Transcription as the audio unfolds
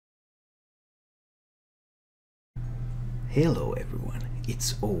Hello everyone,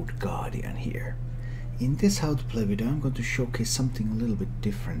 it's Old Guardian here. In this how to play video I'm going to showcase something a little bit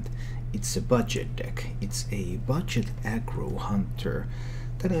different. It's a budget deck. It's a budget aggro hunter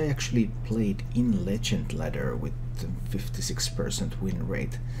that I actually played in Legend ladder with 56% win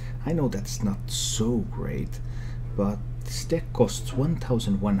rate. I know that's not so great, but this deck costs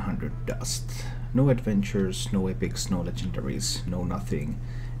 1100 dust. No adventures, no epics, no legendaries, no nothing.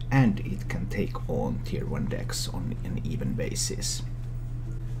 And it can take on tier 1 decks on an even basis.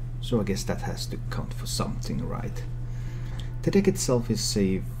 So I guess that has to count for something, right? The deck itself is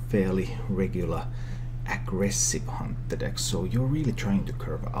a fairly regular aggressive hunter deck, so you're really trying to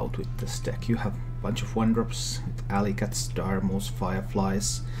curve out with this deck. You have a bunch of 1-drops with alley cats, diremos,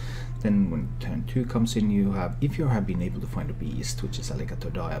 fireflies. Then when turn 2 comes in, you have, if you have been able to find a beast, which is alley cat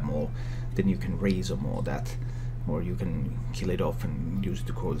or diamol, then you can raise or more that. Or you can kill it off and use it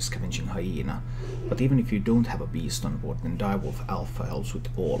to call the scavenging hyena. But even if you don't have a beast on board, then Direwolf Alpha helps with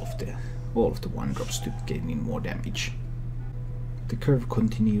all of the 1-drops to gain in more damage. The curve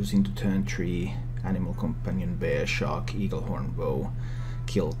continues into turn 3, Animal Companion, Bear Shark, Eaglehorn Bow,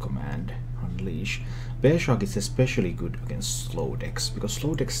 Kill Command, Unleash. Bear Shark is especially good against slow decks, because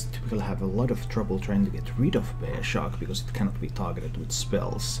slow decks typically have a lot of trouble trying to get rid of Bear Shark because it cannot be targeted with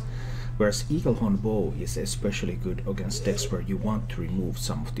spells. Whereas Eaglehorn Bow is especially good against decks where you want to remove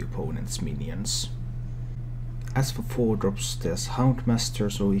some of the opponent's minions. As for 4-drops, there's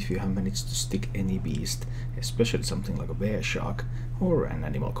Houndmaster, so if you have managed to stick any beast, especially something like a Bear Shark or an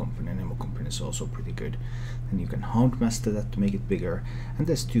Animal Company is also pretty good, then you can Houndmaster that to make it bigger. And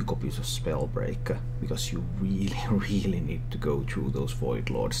there's 2 copies of Spellbreaker, because you really need to go through those Void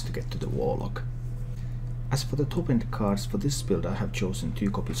Lords to get to the Warlock. As for the top end cards, for this build I have chosen 2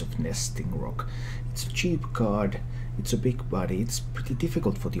 copies of Nesting Rock. It's a cheap card, it's a big body, it's pretty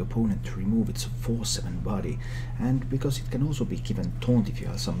difficult for the opponent to remove. It's a 4/7 body, and because it can also be given taunt if you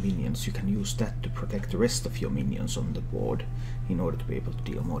have some minions, you can use that to protect the rest of your minions on the board in order to be able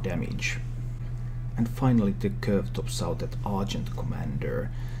to deal more damage. And finally the curve tops out at Argent Commander,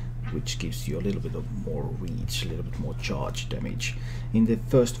 which gives you a little bit of more reach, a little bit more charge damage. In the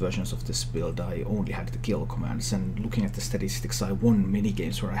first versions of this build I only had the kill commands, and looking at the statistics I won many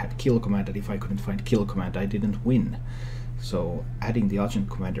games where I had kill command, and if I couldn't find kill command I didn't win. So adding the Argent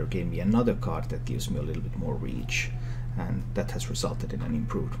Commander gave me another card that gives me a little bit more reach, and that has resulted in an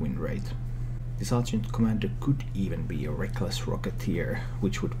improved win rate. This Argent Commander could even be a Reckless Rocketeer,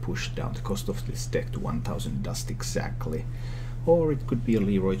 which would push down the cost of this deck to 1000 dust exactly. Or it could be a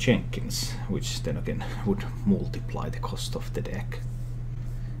Leroy Jenkins, which then again would multiply the cost of the deck.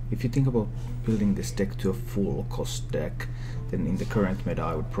 If you think about building this deck to a full cost deck, then in the current meta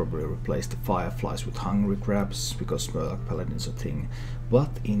I would probably replace the Fireflies with Hungry Crabs, because Murloc Paladin's a thing.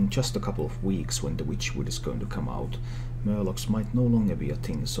 But in just a couple of weeks, when the Witchwood is going to come out, Murlocs might no longer be a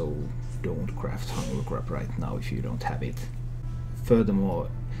thing, so don't craft Hungry Crab right now if you don't have it. Furthermore,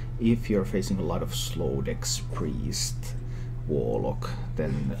 if you're facing a lot of slow decks, Priest, Warlock,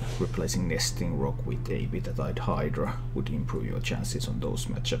 then replacing Nesting Rock with a Bittertide Hydra would improve your chances on those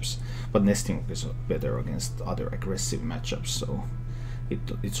matchups. But Nesting Rock is better against other aggressive matchups, so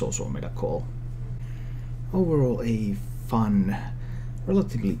it's also a meta call. Overall a fun,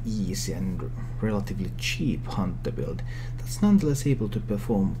 relatively easy and relatively cheap hunter build that's nonetheless able to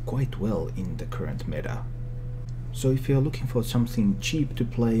perform quite well in the current meta. So if you're looking for something cheap to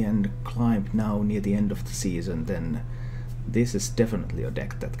play and climb now near the end of the season, then this is definitely a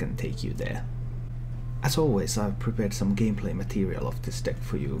deck that can take you there. As always, I've prepared some gameplay material of this deck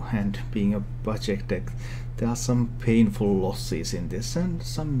for you, and being a budget deck, there are some painful losses in this and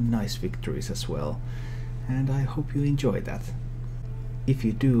some nice victories as well, and I hope you enjoy that. If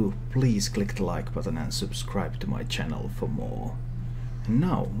you do, please click the like button and subscribe to my channel for more. And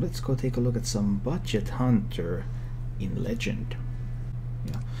now, let's go take a look at some budget hunter in Legend.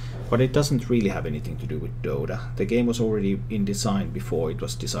 Yeah. But it doesn't really have anything to do with Dota. The game was already in design before it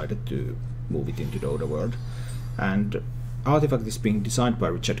was decided to move it into Dota world. And Artifact is being designed by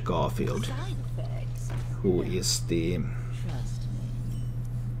Richard Garfield, who is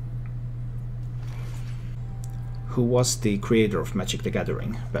who was the creator of Magic the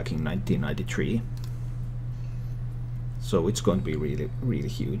Gathering back in 1993. So it's going to be really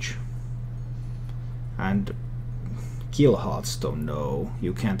huge. And kill Hearthstone? No,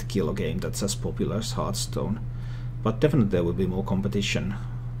 you can't kill a game that's as popular as Hearthstone. But definitely there will be more competition.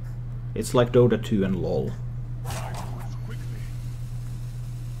 It's like Dota 2 and LoL.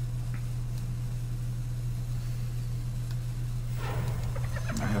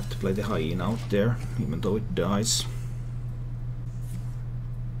 I have to play the hyena out there, even though it dies.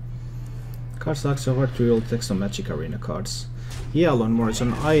 Cards like so hard to roll text on Magic Arena cards. Yeah, Lon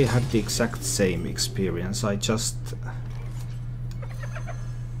Morrison, I had the exact same experience. I just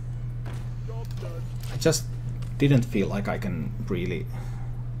didn't feel like I can really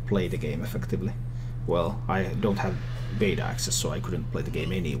play the game effectively. Well, I don't have beta access, so I couldn't play the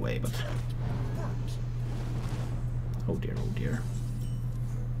game anyway, but... Oh dear, oh dear.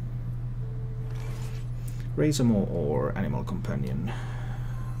 Razamo or Animal Companion?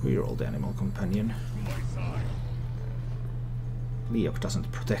 Reroll the Animal Companion. Leok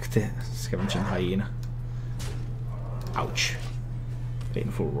doesn't protect the Scavenging Hyena. Ouch.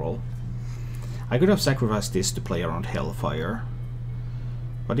 Painful roll. I could have sacrificed this to play around Hellfire.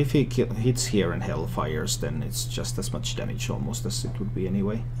 But if he hits here and Hellfires, then it's just as much damage almost as it would be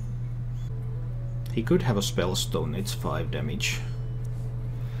anyway. He could have a Spellstone, it's 5 damage.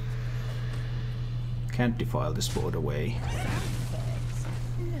 Can't defile this board away.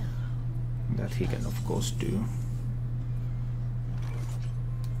 That he can of course do.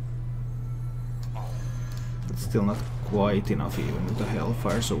 But still not quite enough even with the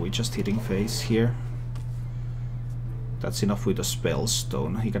Hellfire, so we're just hitting face here. That's enough with a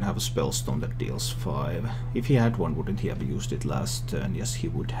Spellstone. He can have a Spellstone that deals 5. If he had one, wouldn't he have used it last turn? Yes, he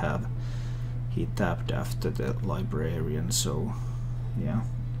would have. He tapped after the Librarian, so yeah.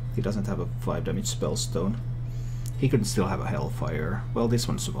 He doesn't have a 5 damage Spellstone. He could still have a Hellfire. Well, this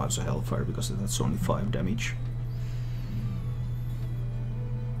one survives a Hellfire because that's only 5 damage.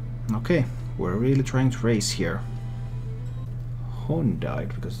 Okay, we're really trying to race here. Hon died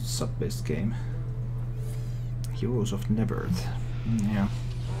because it's a sub-based game. Heroes of Neverth. Yeah.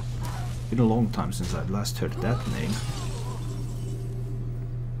 Been a long time since I've last heard that name.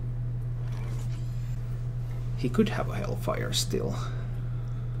 He could have a Hellfire still.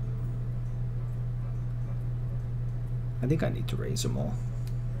 I think I need to raise them all.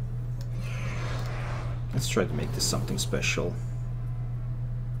 Let's try to make this something special.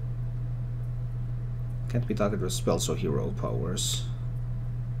 Can't be targeted with spells or hero powers.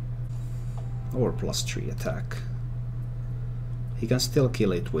 Or +3 attack. He can still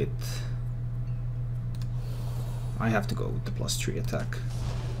kill it with... I have to go with the +3 attack.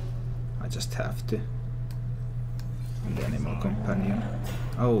 I just have to. And the Animal Companion.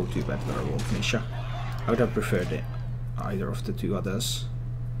 Oh, too bad Werewolf Misha. I would have preferred either of the two others.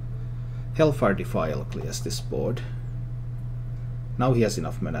 Hellfire Defile clears this board. Now he has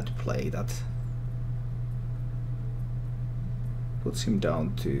enough mana to play that. Puts him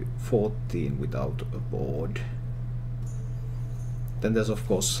down to 14 without a board. Then there's of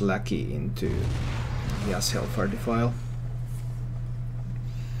course Slacky into... He has Hellfire Defile.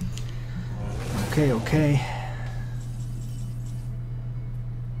 Okay, okay.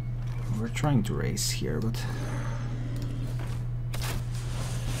 We're trying to race here, but...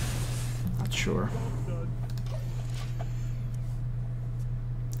 Not sure.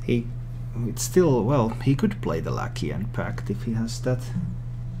 It's still, well, he could play the Lackey and Pact if he has that.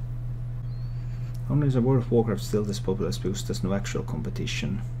 Only is a World of Warcraft still this popular boost, there's no actual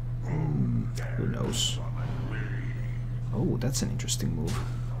competition. Who knows? Oh, that's an interesting move.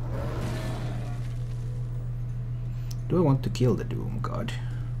 Do I want to kill the Doom God?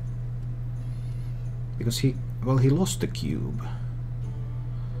 Because he lost the cube.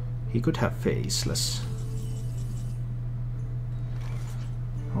 He could have Faceless.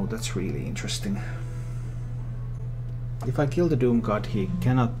 Oh, that's really interesting. If I kill the Doom God, he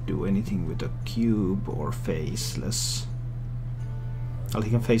cannot do anything with a cube or Faceless. Well, he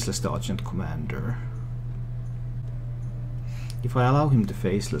can Faceless the Argent Commander. If I allow him to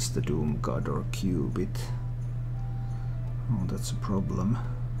Faceless the Doom God or cube it... Oh, that's a problem.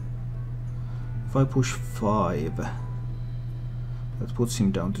 If I push 5, that puts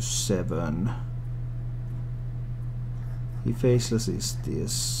him down to 7. He Facelesses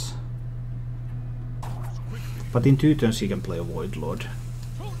this. But in 2 turns he can play a Void Lord.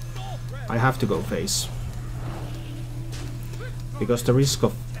 I have to go face. Because the risk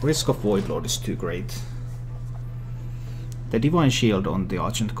of Void Lord is too great. The Divine Shield on the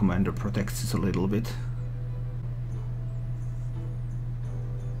Argent Commander protects it a little bit.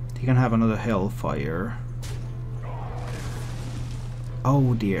 He can have another Hellfire.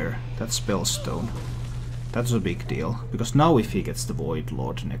 Oh dear, that's Spellstone. That's a big deal, because now if he gets the Void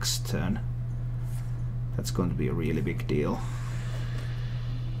Lord next turn, that's going to be a really big deal.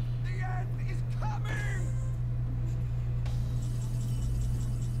 The end is coming!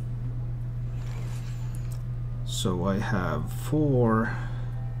 So I have 4,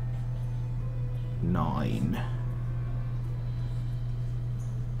 9,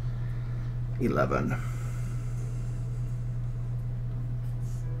 11.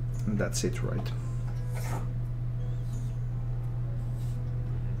 And that's it, right?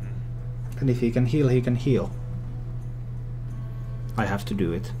 And if he can heal, he can heal. I have to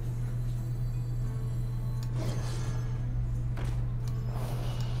do it.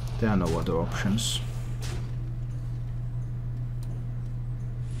 There are no other options.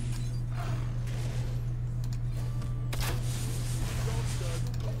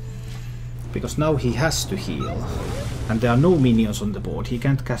 Because now he has to heal. And there are no minions on the board. He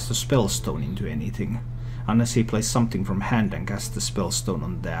can't cast a spellstone into anything. Unless he plays something from hand and casts the spellstone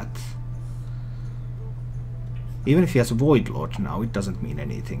on that. Even if he has a Void Lord now, it doesn't mean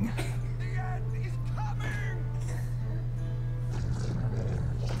anything. The end is coming.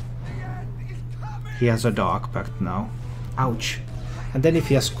 The end is coming. He has a Dark Pact now. Ouch. And then if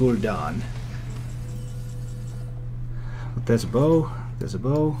he has Gul'dan. But there's a bow. There's a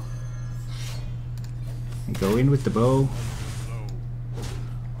bow. And go in with the bow.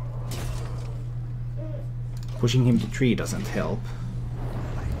 Pushing him to 3 doesn't help.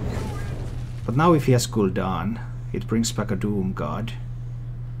 But now if he has Gul'dan, it brings back a Doom God.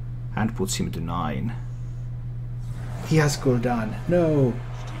 And puts him to 9. He has Gul'dan. No!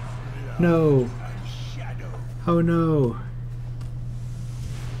 No! Oh no!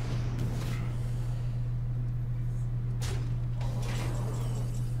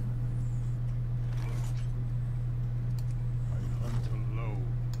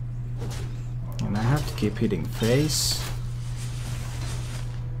 And I have to keep hitting face.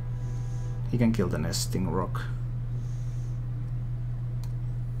 He can kill the nesting rock.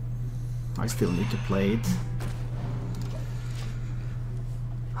 I still need to play it.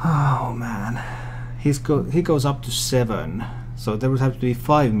 Oh man. He goes up to 7. So there would have to be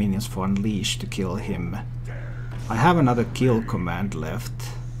 5 minions for Unleash to kill him. I have another kill command left.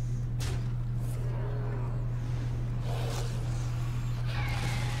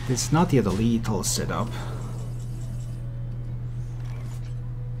 It's not yet a lethal setup.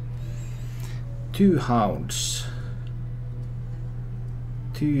 2 hounds.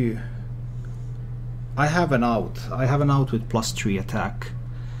 2. I have an out. I have an out with +3 attack.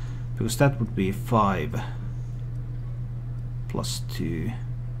 Because that would be 5 +2.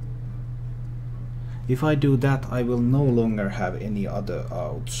 If I do that, I will no longer have any other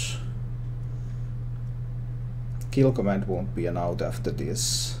outs. Kill command won't be an out after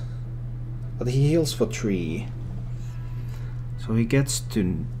this. But he heals for 3. So he gets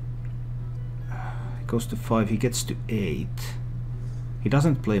to... He goes to 5, he gets to 8. He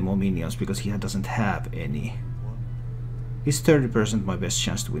doesn't play more minions because he doesn't have any. Is 30% my best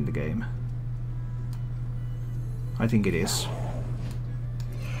chance to win the game? I think it is.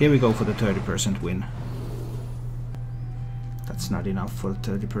 Here we go for the 30% win. That's not enough for the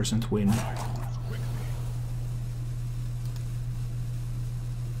 30% win.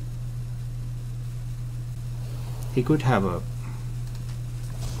 He could have a...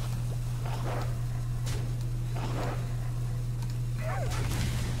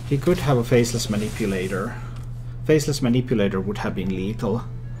 He could have a Faceless Manipulator. Faceless Manipulator would have been lethal.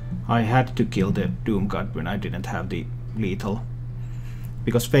 I had to kill the Doom God when I didn't have the lethal.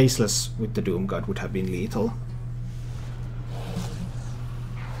 Because Faceless with the Doom God would have been lethal.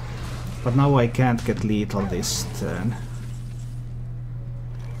 But now I can't get lethal this turn.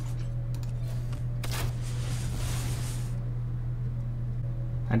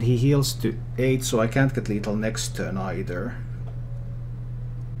 And he heals to 8, so I can't get lethal next turn either.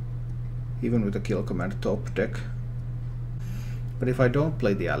 Even with the kill command top deck. But if I don't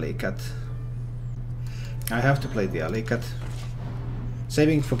play the Alley Cat, I have to play the Alley Cat.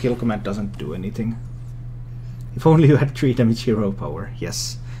 Saving for kill command doesn't do anything. If only you had 3 damage hero power.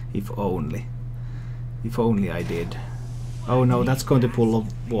 Yes, if only. If only I did. Oh no, that's going to pull a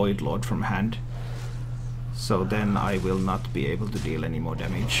Void Lord from hand. So then I will not be able to deal any more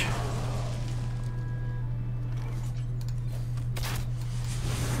damage.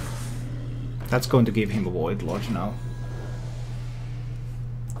 That's going to give him a Void Lord now.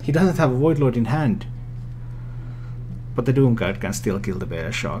 He doesn't have a Void Lord in hand. But the Doom Guard can still kill the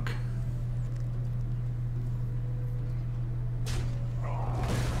Bear Shark.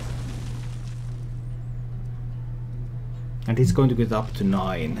 And he's going to get up to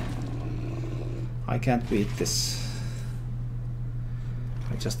 9. I can't beat this.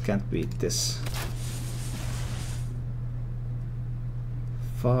 I just can't beat this.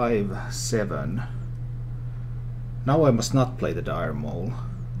 5, 7. Now I must not play the Dire Mole.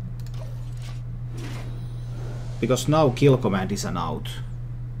 Because now kill command is an out.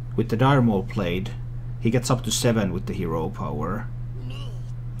 With the Dire Mole played, he gets up to 7 with the hero power.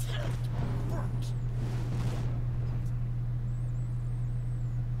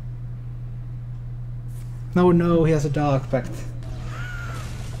 No, no, he has a Dark Pact.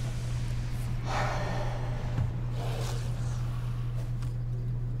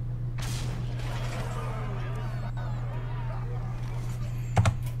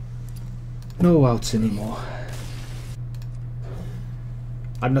 No outs anymore.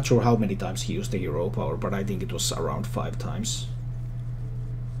 I'm not sure how many times he used the hero power, but I think it was around 5 times.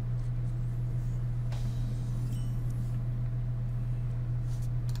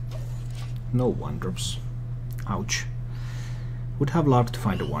 No 1-drops. Ouch. Would have loved to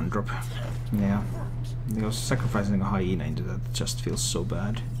find a 1-drop. Yeah. He was sacrificing a hyena into that. It just feels so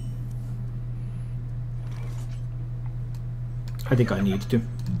bad. I think I need to.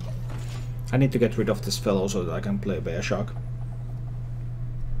 I need to get rid of this fellow so that I can play Bear Shark.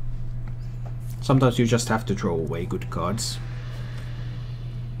 Sometimes you just have to throw away good cards.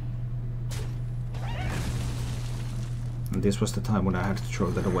 And this was the time when I had to throw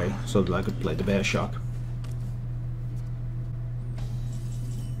that away so that I could play the Bear Shark.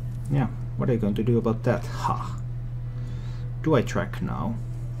 Yeah, what are you going to do about that? Ha! Do I track now?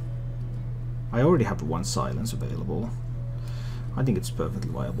 I already have 1 silence available. I think it's perfectly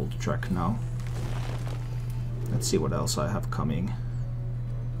viable to track now. Let's see what else I have coming.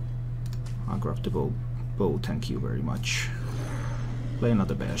 I'll grab the bow, thank you very much. Play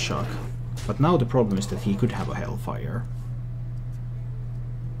another Bear Shark. But now the problem is that he could have a Hellfire.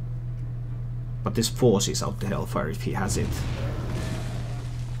 But this forces out the Hellfire if he has it.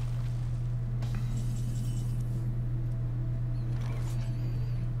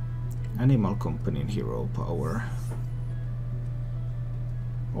 Animal Company and Hero Power.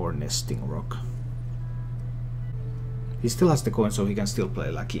 Or Nesting Rock. He still has the coin, so he can still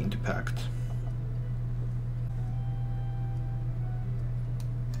play Lackey into Pact.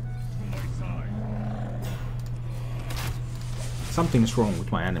 Something's wrong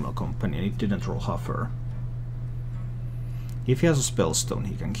with my Animal Company, and it didn't roll Huffer. If he has a Spellstone,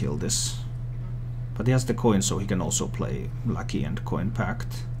 he can kill this. But he has the coin, so he can also play Lackey and Coin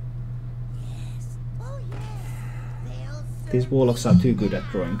Pact. These Warlocks are too good at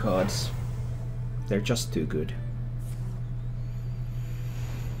drawing cards. They're just too good.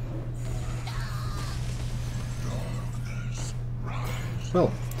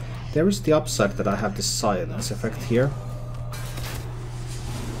 Well, there is the upside that I have this silence effect here.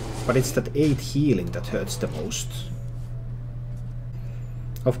 But it's that 8 healing that hurts the most.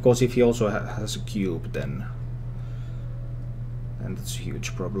 Of course, if he also has a cube, then that's a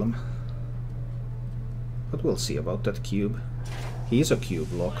huge problem. But we'll see about that cube. He is a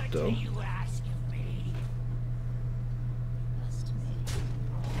Cubelock, though.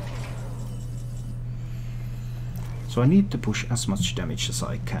 So I need to push as much damage as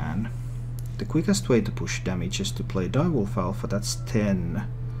I can. The quickest way to push damage is to play Direwolf Alpha, that's 10.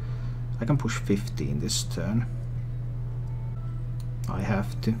 I can push 15 this turn. I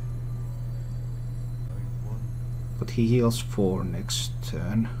have to. But he heals 4 next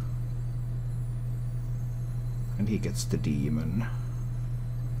turn. And he gets the demon.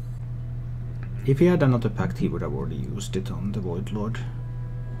 If he had another pact, he would have already used it on the Void Lord.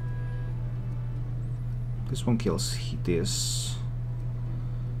 This one kills this.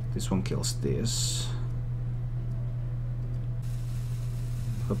 This one kills this.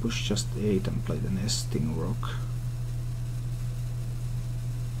 If I push just 8 and play the Nesting Rock.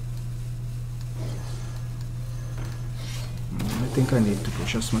 I think I need to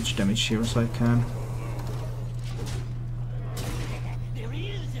push as much damage here as I can.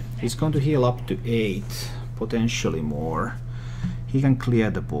 He's going to heal up to 8, potentially more. He can clear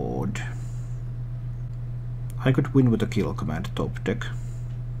the board. I could win with a kill command top deck.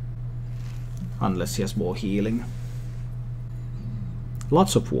 Unless he has more healing.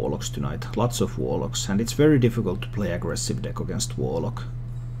 Lots of Warlocks tonight, lots of Warlocks, and it's very difficult to play aggressive deck against Warlock.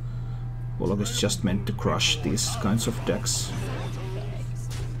 Warlock is just meant to crush these kinds of decks.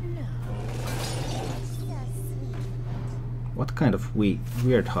 What kind of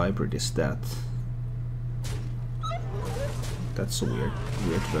weird hybrid is that? That's a weird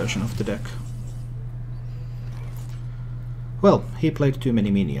version of the deck. Well, he played too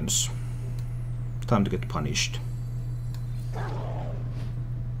many minions. Time to get punished.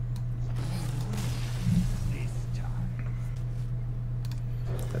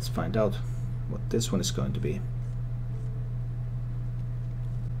 Let's find out what this one is going to be.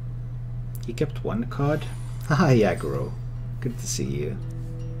 He kept 1 card. Hi, Aggro. Good to see you.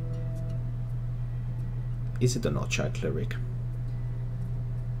 Is it a Notch-Eye Cleric?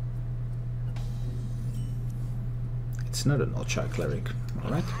 It's not a Notch-Eye Cleric.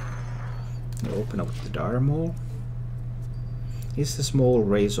 Alright. Open up the Darmol. Is this Mole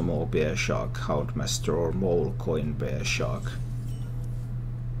Razormaw Bear Shark Houndmaster or Mole Coin Bear Shark?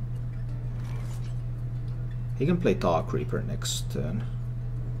 He can play Dark Reaper next turn.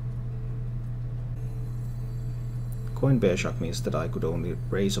 Coin Bear Shark means that I could only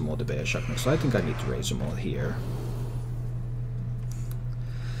Razormaw the Bear Shark next, so I think I need to Razormaw here.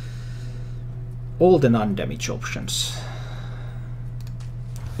 All the non-damage options.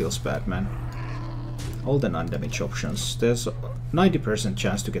 Feels bad, man. All the non-damage options. There's a 90%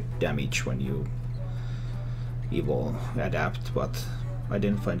 chance to get damage when you evolve, adapt, but I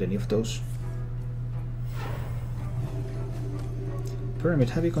didn't find any of those.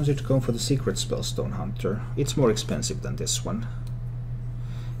 Pyramid, have you considered going for the Secret Spellstone Hunter? It's more expensive than this one.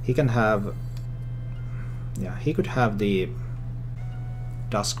 He can have... yeah, he could have the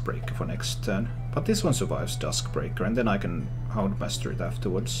Duskbreaker for next turn. But this one survives Duskbreaker, and then I can Houndmaster it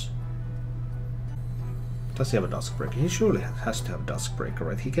afterwards. Does he have a Duskbreaker? He surely has to have a Duskbreaker,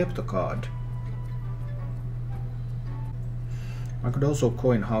 right? He kept a card. I could also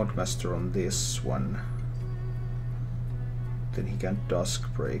coin Houndmaster on this one. Then he can't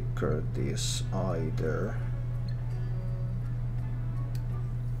Duskbreaker this either.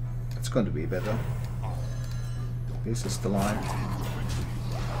 It's going to be better. This is the line.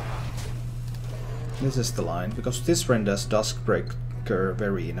 This is the line, because this renders Duskbreaker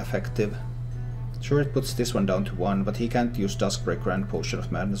very ineffective. Sure, it puts this one down to 1, but he can't use Duskbreaker and Potion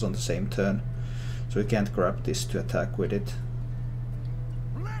of Madness on the same turn. So he can't grab this to attack with it.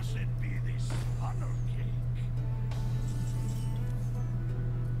 Blessed be this funnel cake.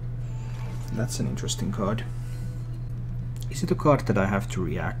 That's an interesting card. Is it a card that I have to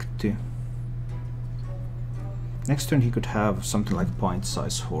react to? Next turn he could have something like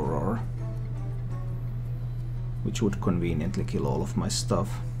Pint-Size Horror, which would conveniently kill all of my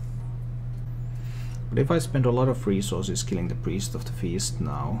stuff. But if I spend a lot of resources killing the Priest of the Feast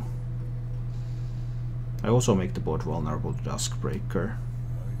now, I also make the board vulnerable to Duskbreaker.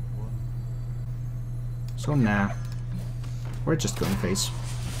 So nah, we're just going face.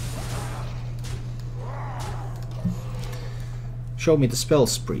 Show me the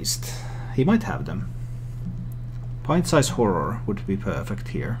spells, Priest. He might have them. Pint-Size Horror would be perfect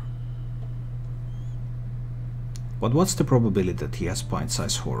here. But what's the probability that he has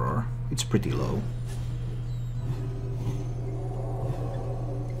Pint-Size Horror? It's pretty low.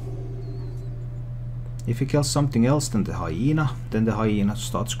 If he kills something else than the hyena, then the hyena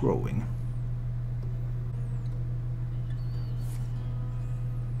starts growing.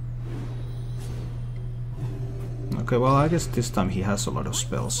 Okay, well, I guess this time he has a lot of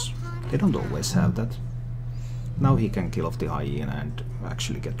spells. They don't always have that. Now he can kill off the hyena and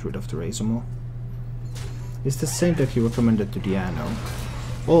actually get rid of the Razormaw. It's the same deck you recommended to Diano.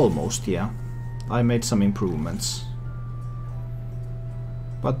 Almost, yeah. I made some improvements.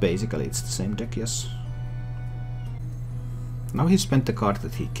 But basically it's the same deck, yes. Now he spent the card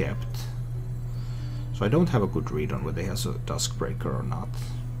that he kept. So I don't have a good read on whether he has a Duskbreaker or not.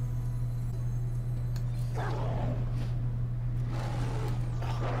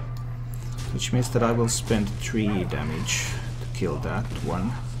 Which means that I will spend 3 damage to kill that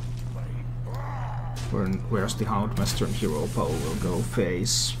one. Whereas the Houndmaster and Hero Power will go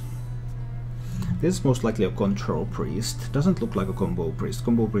face. This is most likely a Control Priest. Doesn't look like a Combo Priest.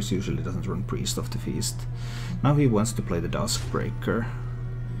 Combo Priest usually doesn't run Priest of the Feast. Now he wants to play the Duskbreaker.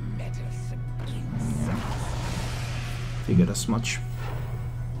 Yeah. Figured as much.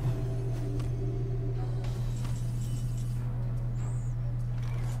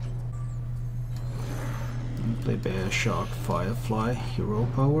 Play Bear Shark, Firefly, Hero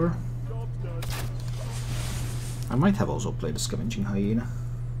Power. I might have also played the Scavenging Hyena.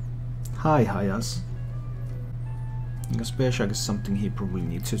 Hi, Hyas. Because Bear Shark is something he probably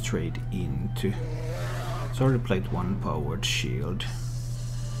needs to trade into. He's already played 1 Powered Shield.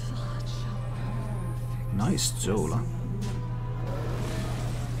 Nice Zola.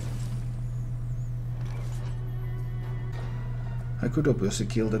 I could obviously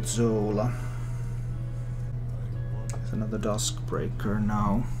kill that Zola. There's another Duskbreaker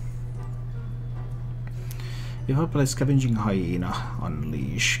now. If I play Scavenging Hyena,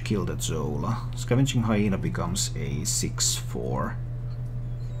 Unleash, kill that Zola. Scavenging Hyena becomes a 6/4.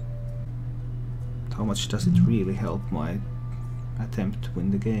 How much does it really help my attempt to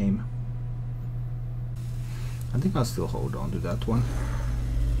win the game? I think I'll still hold on to that one.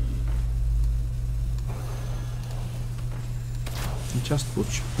 And just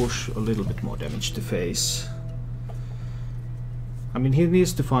push a little bit more damage to face. I mean, he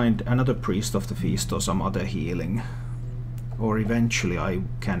needs to find another Priest of the Feast or some other healing. Or eventually I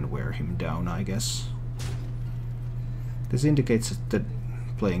can wear him down, I guess. This indicates that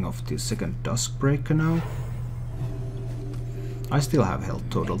playing off the second Duskbreaker now. I still have health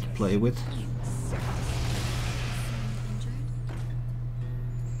total to play with.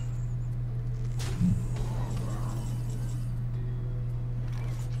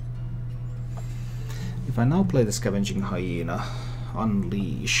 If I now play the Scavenging Hyena,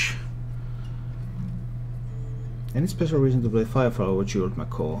 Unleash. Any special reason to play Firefly or Jeweled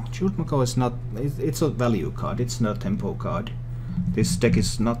Macaw? Jeweled Macaw is not... it's a value card, it's not a tempo card. This deck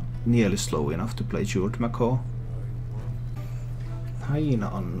is not nearly slow enough to play Jeweled Macaw.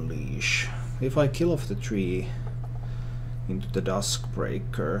 Hyena Unleash. If I kill off the tree into the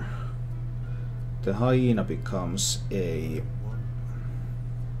Duskbreaker, the Hyena becomes a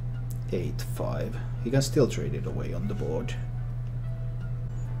 8/5. He can still trade it away on the board.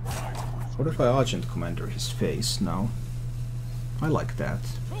 What if I Argent Commander his face now? I like that.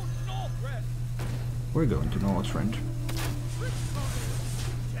 We're going to Northrend.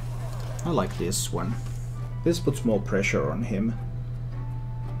 I like this one. This puts more pressure on him.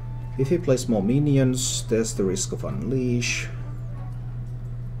 If he plays more minions, there's the risk of Unleash.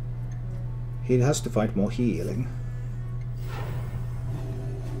 He has to find more healing.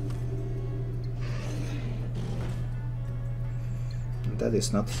 And that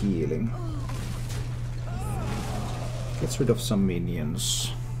is not healing. Gets rid of some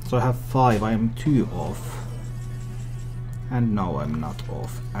minions. So I have 5, I am 2 off. And now I'm not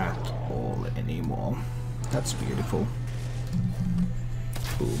off at all anymore. That's beautiful.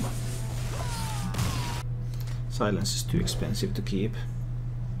 Boom. Silence is too expensive to keep.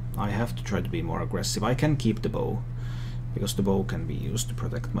 I have to try to be more aggressive. I can keep the bow, because the bow can be used to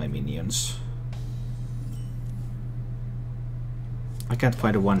protect my minions. I can't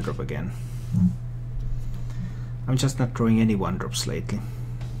find a 1-drop again. I'm just not drawing any 1-drops lately.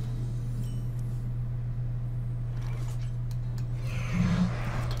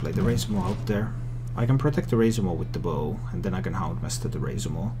 Play the Razormaw out there. I can protect the Razormaw with the bow, and then I can Houndmaster the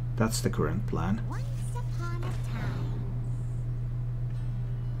Razormaw. That's the current plan. Once upon a time.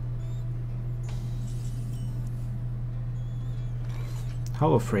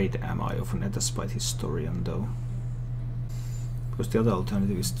 How afraid am I of an Etaspite Historian though? Because the other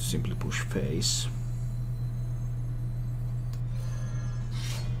alternative is to simply push face.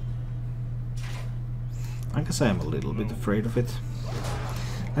 I guess I am a little bit afraid of it.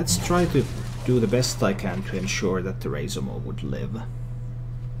 Let's try to do the best I can to ensure that the Razormaw would live,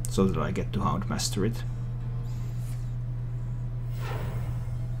 so that I get to Houndmaster it.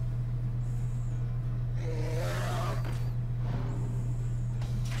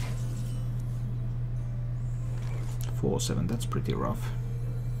 (4/7), that's pretty rough.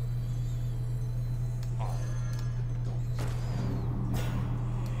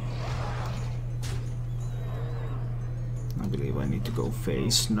 I believe I need to go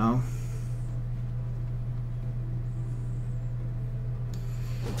face now.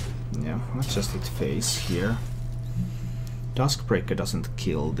 Yeah, let's just hit face here. Duskbreaker doesn't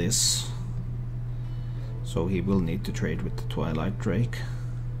kill this, so he will need to trade with the Twilight Drake.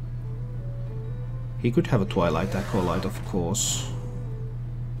 He could have a Twilight Acolyte, of course.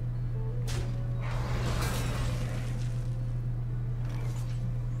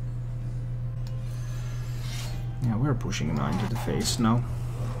 Yeah, we're pushing 9 to the face now.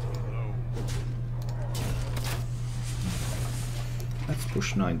 Let's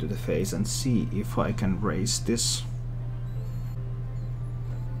push 9 to the face and see if I can raise this.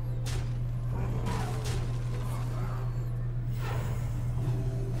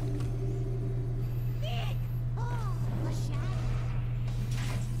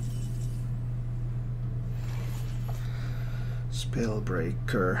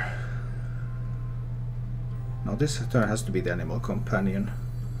 Spellbreaker. Now this turn has to be the Animal Companion.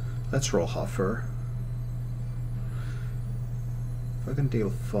 Let's roll Huffer. If I can deal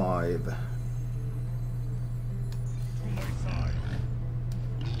 5.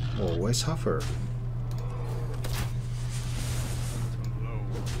 Always Huffer.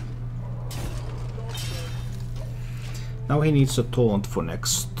 Now he needs a taunt for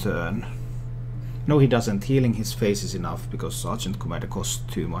next turn. No, he doesn't. Healing his face is enough because Argent Commander costs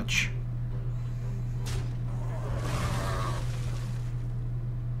too much.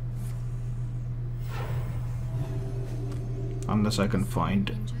 Unless I can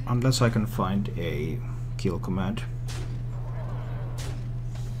find a kill command.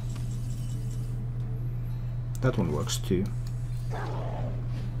 That one works too.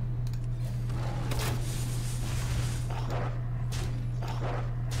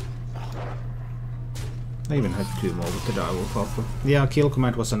 I even had 2 more with the Direwolf Alpha. Yeah, kill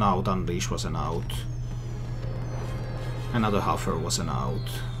command was an out, unleash was an out. Another Hover was an out.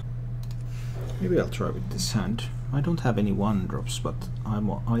 Maybe I'll try with this hand. I don't have any 1-drops, but I am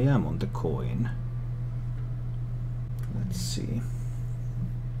on the coin. Let's see.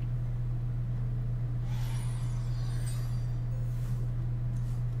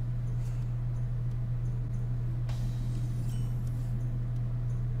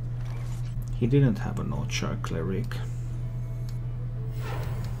 He didn't have a Notchar Cleric.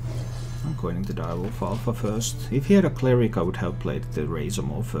 I'm coining the Direwolf Alpha first. If he had a Cleric, I would have played the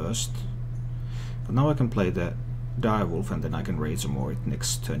Razormaw first. But now I can play the Direwolf and then I can Razormaw it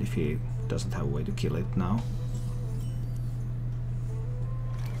next turn if he doesn't have a way to kill it now.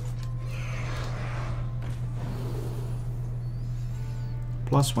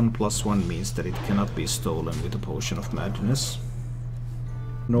 +1/+1 means that it cannot be stolen with a Potion of Madness,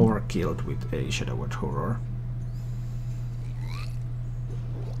 nor killed with a Shadowed Horror.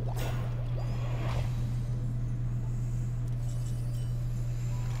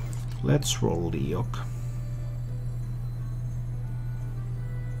 Let's roll Leok.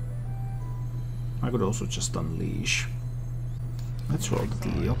 I could also just unleash. Let's roll the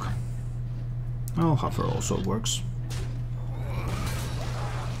Leok. Oh, Hover also works.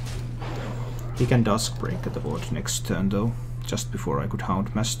 He can Duskbreak at the board next turn though, just before I could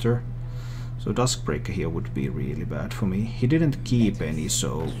Houndmaster. So Duskbreaker here would be really bad for me. He didn't keep any,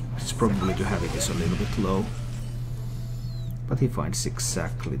 so it's probably to have it is a little bit low. But he finds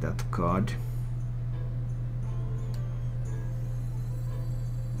exactly that card.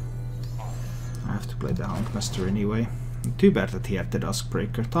 I have to play the Houndmaster anyway. Too bad that he had the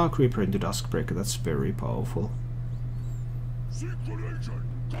Duskbreaker. Dark Reaper into Duskbreaker, that's very powerful.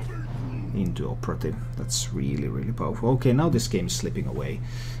 Into Operative, that's really, really powerful. Okay, now this game is slipping away.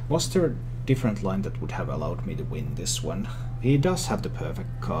 Was there a different line that would have allowed me to win this one? He does have the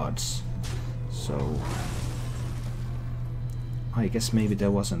perfect cards, so I guess maybe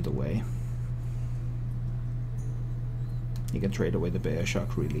there wasn't a way. You can trade away the Bear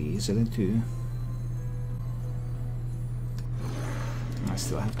Shark really easily too. I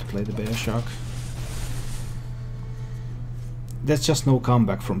still have to play the Bear Shark. There's just no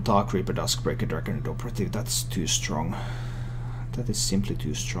comeback from Dark Reaper, Duskbreaker, Dragonid Operative. That's too strong. That is simply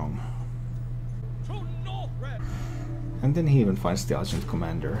too strong. And then he even finds the Argent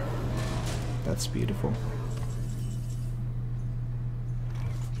Commander. That's beautiful.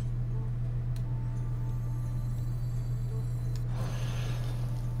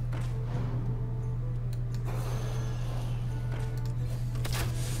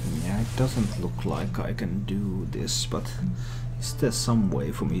 Yeah, it doesn't look like I can do this, but is there some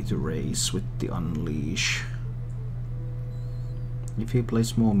way for me to race with the Unleash? If he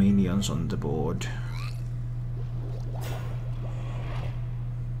plays more minions on the board.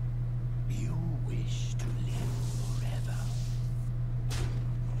 You wish to live forever.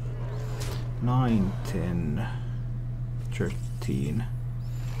 9, 10, 13.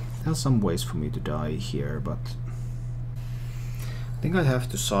 There's some ways for me to die here, but I think I have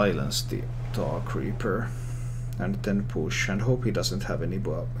to silence the Dark Reaper and then push and hope he doesn't have any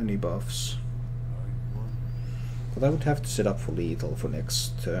buffs. But I would have to set up for lethal for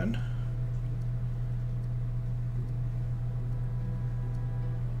next turn.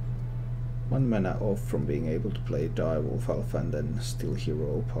 One mana off from being able to play Direwolf Alpha and then still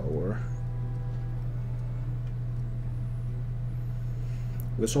hero power.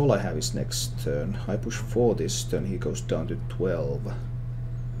 Because all I have is next turn. I push 4 this turn, he goes down to 12.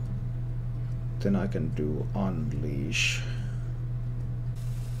 Then I can do Unleash.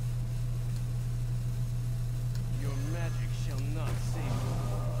 Your magic shall not save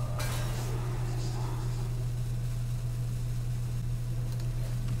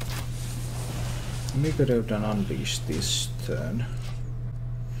you. We could have done Unleash this turn.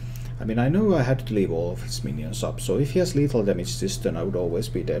 I mean, I know I had to leave all of his minions up, so if he has lethal damage this turn I would always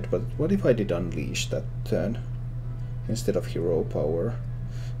be dead, but what if I did Unleash that turn instead of hero power?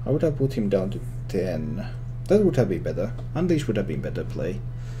 I would have put him down to 10. That would have been better. Unleash would have been better play.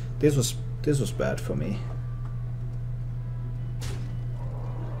 This was bad for me.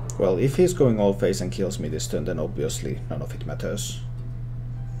 Well, if he's going all face and kills me this turn, then obviously none of it matters.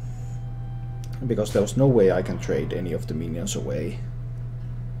 Because there was no way I can trade any of the minions away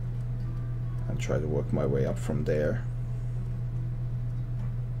and try to work my way up from there.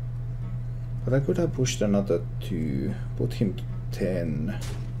 But I could have pushed another 2, put him to 10.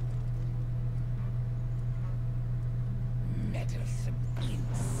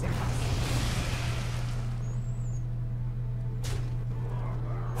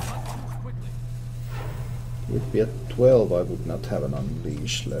 Would be at 12, I would not have an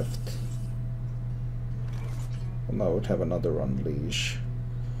Unleash left. Well, now I would have another unleash.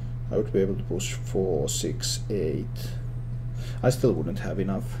 I would be able to push 4, 6, 8. I still wouldn't have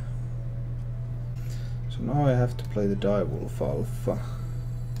enough. So now I have to play the Direwolf Alpha.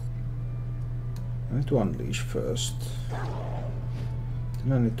 I need to unleash first.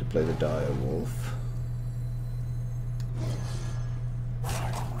 Then I need to play the Direwolf.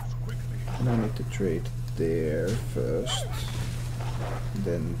 And I need to trade there first.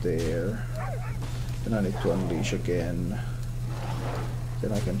 Then there. Then I need to unleash again.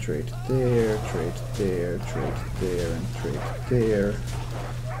 Then I can trade there, trade there, trade there, and trade there.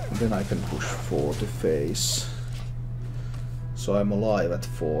 And then I can push 4 to face. So I'm alive at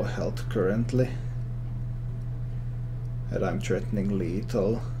 4 health currently. And I'm threatening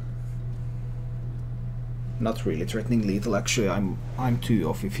lethal. Not really threatening lethal, actually. I'm 2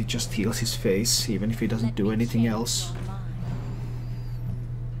 off if he just heals his face, even if he doesn't do anything else.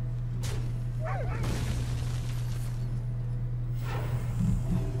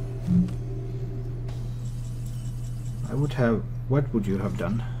 I would have... What would you have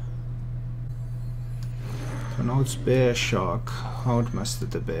done? So now it's Bear Shark. Houndmaster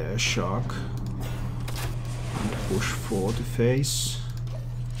the Bear Shark. And push 4 to face.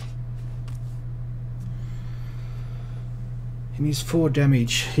 He needs 4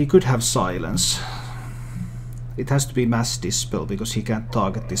 damage. He could have silence. It has to be Mass Dispel because he can't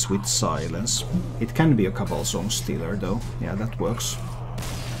target this with silence. It can be a Cobblestone Stealer though. Yeah, that works.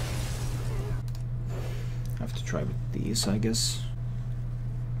 I have to try with these, I guess.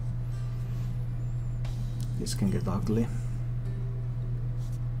 This can get ugly.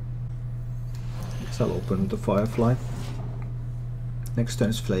 I guess I'll open with the Firefly. Next turn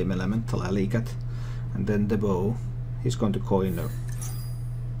is Flame Elemental Alleycat. And then the bow. He's going to coin a...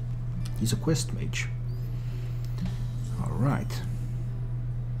 He's a Quest Mage. Alright.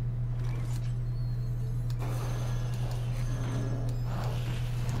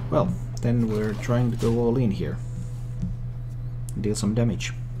 Well, then we're trying to go all in here. Deal some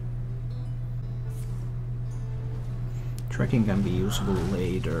damage. Tracking can be usable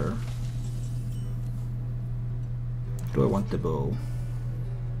later. Do I want the bow?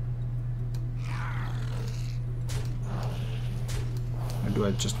 Or do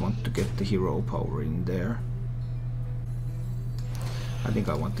I just want to get the hero power in there? I think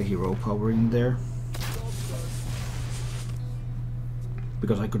I want the hero power in there.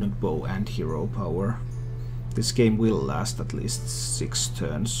 Because I couldn't bow and hero power. This game will last at least 6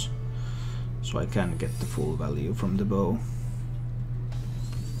 turns. So I can get the full value from the bow.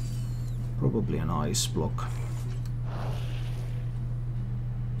 Probably an ice block.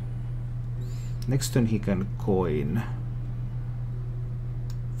 Next turn he can coin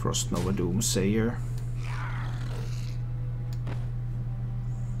Frost Nova Doomsayer.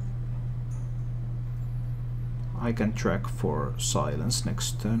 I can track for silence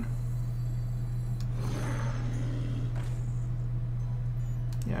next turn.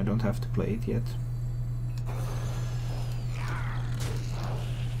 Yeah, I don't have to play it yet.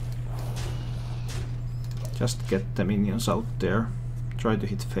 Just get the minions out there. Try to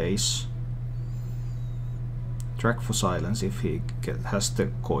hit face. Track for silence if he has the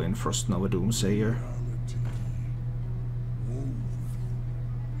coin Frost Nova Doomsayer.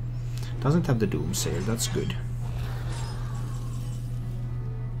 Doesn't have the Doomsayer, that's good.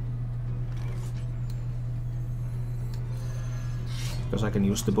 Because I can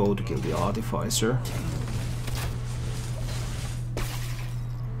use the bow to kill the Artificer.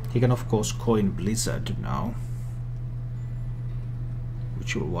 He can of course coin Blizzard now,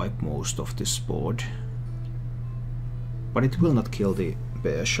 which will wipe most of this board. But it will not kill the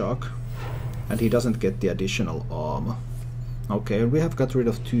Bear Shark, and he doesn't get the additional armor. Okay, we have got rid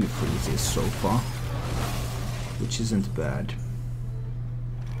of 2 freezes so far, which isn't bad.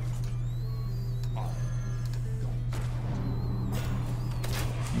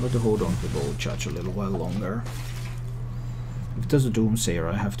 I'm going to hold on to the bow charge a little while longer. If there's a Doomsayer,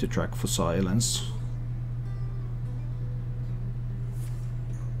 I have to track for silence.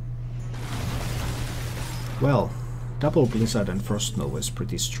 Well, double Blizzard and Frost Nova is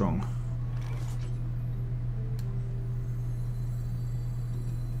pretty strong.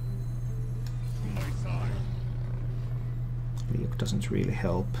 Leok doesn't really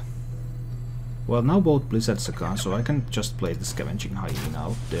help. Well, now both Blizzards are gone, so I can just play the Scavenging Hyena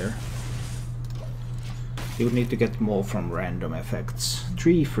out there. You would need to get more from random effects.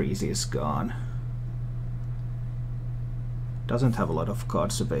 3 freeze is gone. Doesn't have a lot of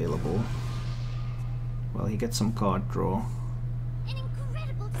cards available. Well, he gets some card draw. An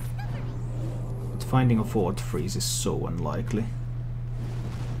incredible discovery. But finding a 4th freeze is so unlikely.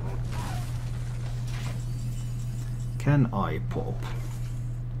 Can I pop?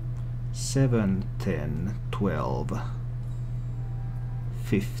 7, 10, 12,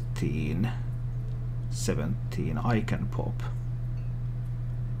 15, 17. I can pop.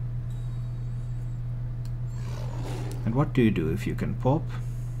 And what do you do if you can pop?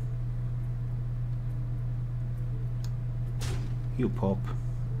 You pop.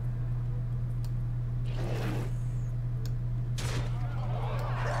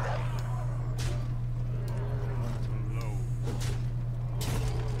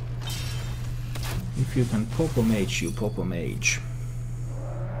 If you can pop a mage, you pop a mage.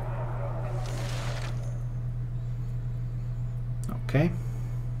 Okay.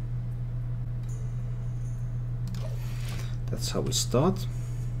 That's how we start.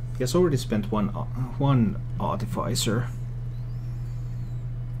 He has already spent one artificer.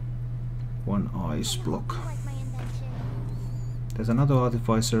 One ice block. Like my invention. There's another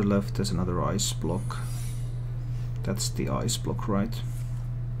artificer left, there's another ice block. That's the ice block, right?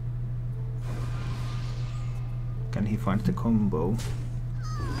 Can he find the combo?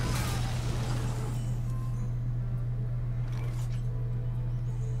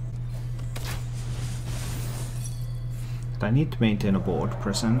 I need to maintain a board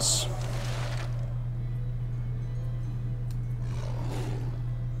presence.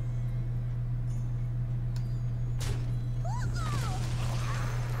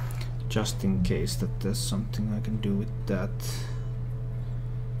 Just in case that there's something I can do with that.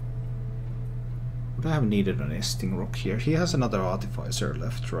 Would I have needed an nesting rock here? He has another artificer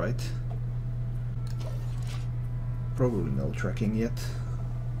left, right? Probably no tracking yet.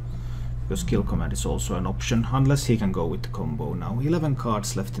 Because kill command is also an option, unless he can go with the combo now. 11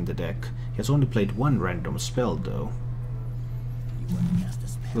 cards left in the deck. He has only played one random spell though.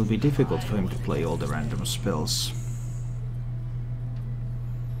 It will be difficult for him to play all the random spells.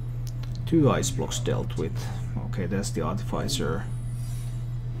 2 ice blocks dealt with. Okay, there's the artificer.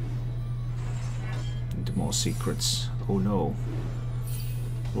 And more secrets. Oh no.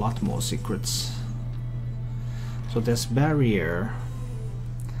 A lot more secrets. So there's barrier.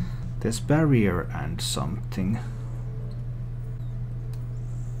 There's barrier and something.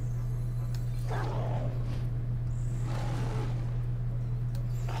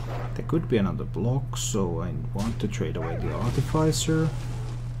 There could be another block, so I want to trade away the artificer.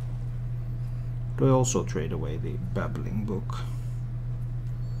 Do I also trade away the babbling book?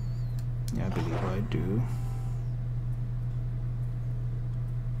 Yeah, I believe I do.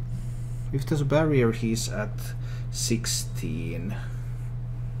 If there's a barrier, he's at 16.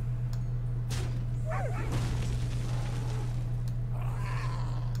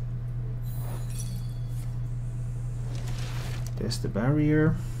 There's the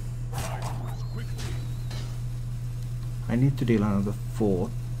barrier. I need to deal another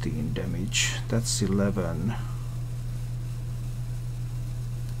 14 damage. That's 11.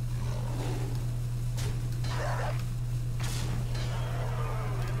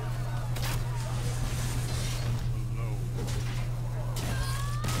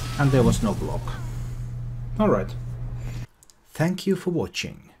 And there was no block. Alright. Thank you for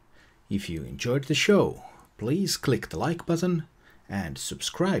watching. If you enjoyed the show, please click the like button and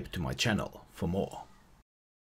subscribe to my channel for more.